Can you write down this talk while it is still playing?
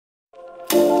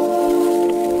A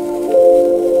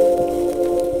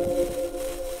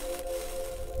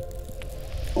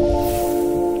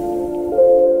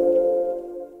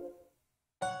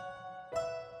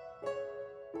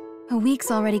week's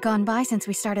already gone by since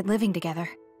we started living together.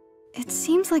 It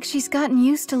seems like she's gotten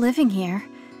used to living here,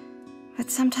 but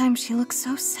sometimes she looks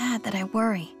so sad that I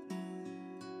worry.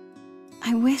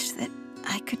 I wish that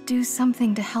I could do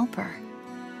something to help her.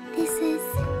 This is...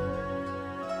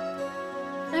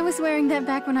 I was wearing that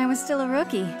back when I was still a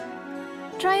rookie.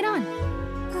 Try it on.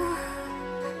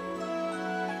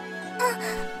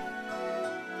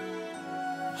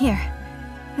 Here,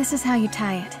 this is how you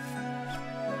tie it.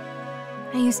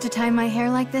 I used to tie my hair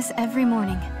like this every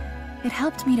morning. It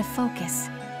helped me to focus.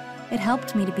 It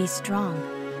helped me to be strong.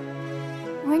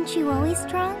 Weren't you always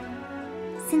strong?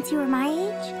 Since you were my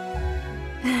age?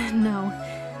 No,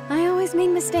 I always made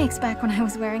mistakes back when I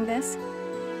was wearing this.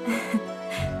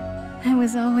 I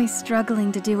was always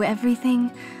struggling to do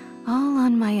everything all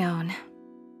on my own.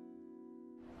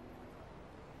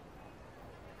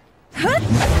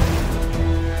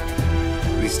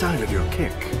 The style of your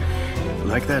kick,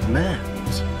 like that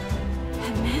man's.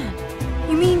 That man?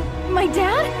 You mean my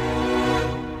dad?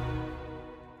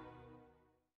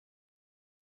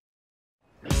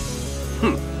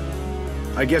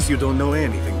 I guess you don't know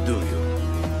anything, do you?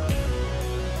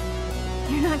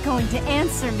 You're not going to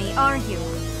answer me, are you?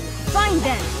 Fine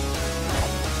then!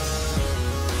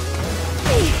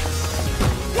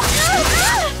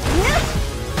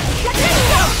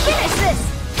 Finish this!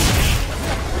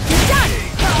 You're done!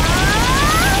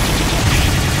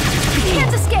 You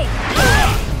can't escape!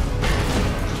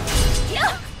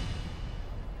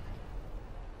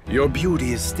 Your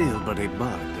beauty is still but a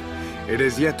bud. It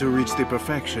has yet to reach the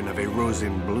perfection of a rose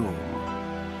in bloom.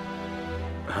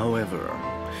 However,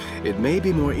 it may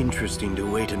be more interesting to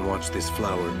wait and watch this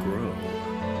flower grow.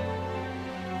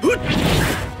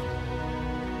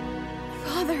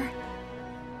 Father...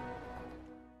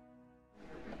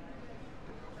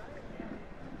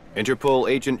 Interpol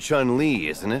Agent Chun Li,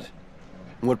 isn't it?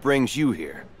 What brings you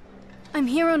here? I'm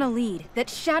here on a lead that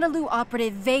Shadaloo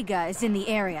operative Vega is in the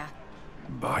area.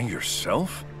 By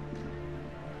yourself?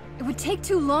 It would take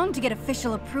too long to get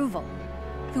official approval.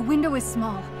 The window is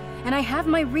small, and I have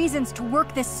my reasons to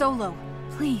work this solo.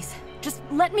 Please, just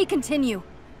let me continue.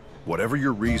 Whatever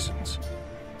your reasons,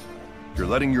 you're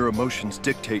letting your emotions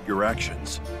dictate your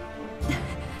actions.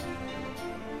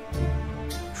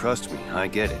 Trust me, I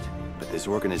get it. But this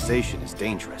organization is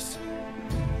dangerous.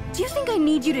 Do you think I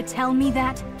need you to tell me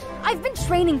that? I've been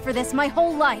training for this my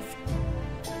whole life.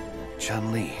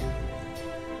 Chun Li.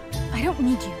 I don't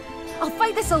need you. I'll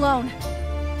fight this alone.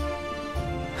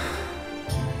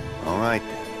 All right,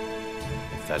 then.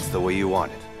 If that's the way you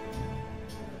want it.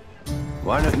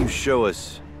 Why don't you show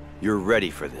us you're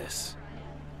ready for this?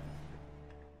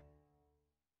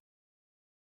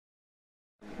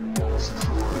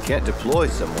 We can't deploy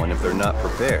someone if they're not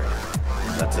prepared.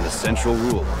 That's an essential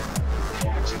rule.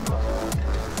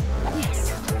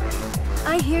 Yes.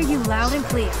 I hear you loud and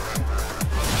clear.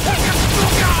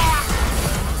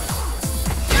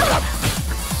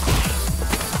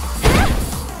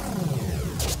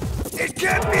 It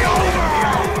can't be over!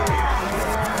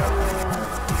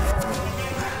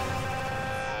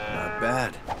 Not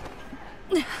bad.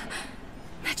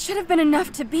 That should have been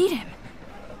enough to beat him.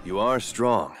 You are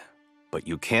strong, but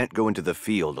you can't go into the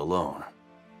field alone.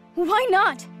 Why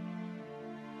not?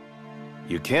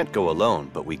 You can't go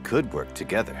alone, but we could work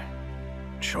together.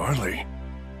 Charlie.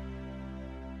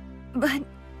 But...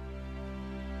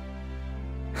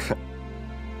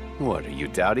 What, are you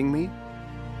doubting me?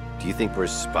 Do you think we're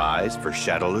spies for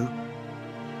Shadaloo?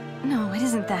 No, it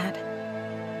isn't that.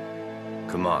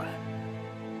 Come on.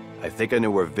 I think I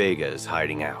know where Vega is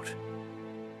hiding out.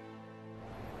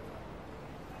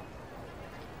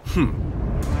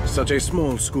 Such a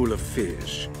small school of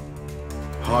fish.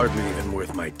 Hardly even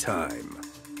worth my time.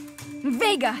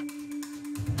 Vega!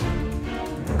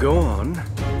 Go on.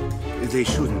 They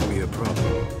shouldn't be a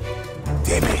problem.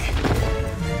 Debbie,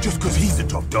 just because he's the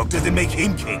top dog doesn't make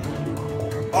him king.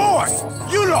 Oi,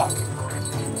 you lot!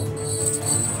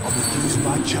 I will use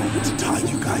my giant to tie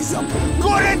you guys up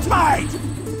good and tight!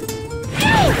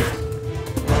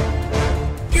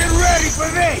 Get ready for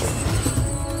this!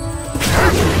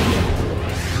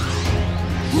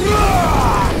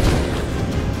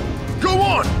 Go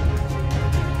on!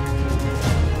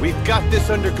 We've got this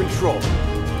under control.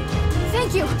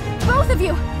 Thank you, both of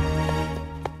you!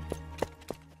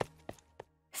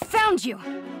 Found you!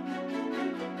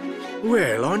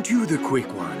 Well, aren't you the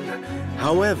quick one?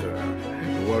 However,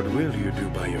 what will you do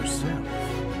by yourself?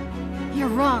 You're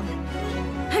wrong.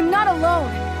 I'm not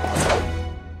alone.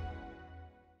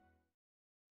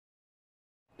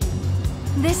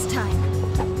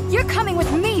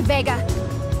 me, Vega!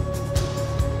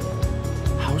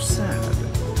 How sad.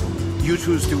 You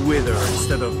choose to wither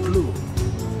instead of bloom.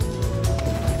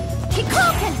 Keep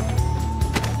cloaking!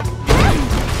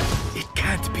 It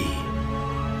can't be.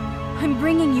 I'm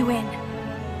bringing you in.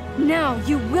 Now,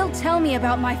 you will tell me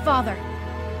about my father.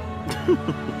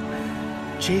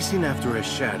 Chasing after a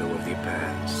shadow of the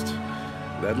past.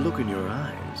 That look in your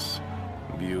eyes.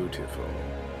 Beautiful.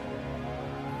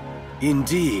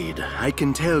 Indeed, I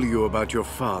can tell you about your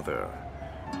father.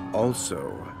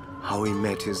 Also, how he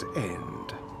met his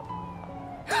end.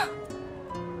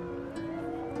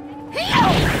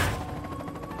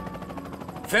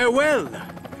 Farewell!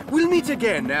 We'll meet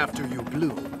again after you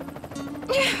bloom.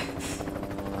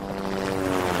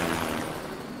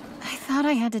 I thought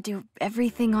I had to do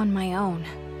everything on my own.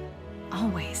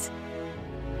 Always.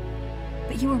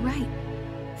 But you were right.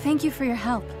 Thank you for your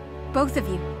help. Both of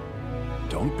you.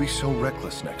 Don't be so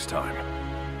reckless next time.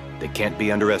 They can't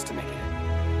be underestimated.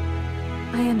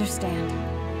 I understand.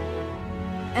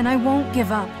 And I won't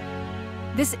give up.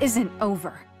 This isn't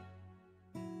over.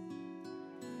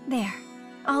 There.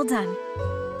 All done.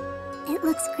 It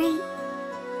looks great.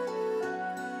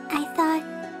 I thought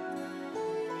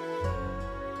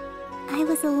I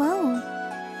was alone.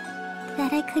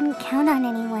 That I couldn't count on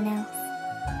anyone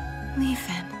else. Lee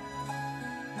Fin.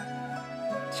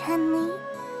 Chun-Li,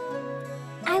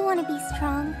 I want to be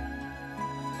strong.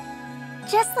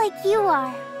 Just like you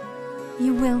are.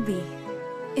 You will be.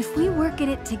 If we work at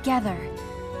it together,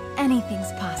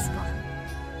 anything's possible.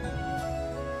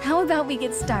 How about we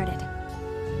get started?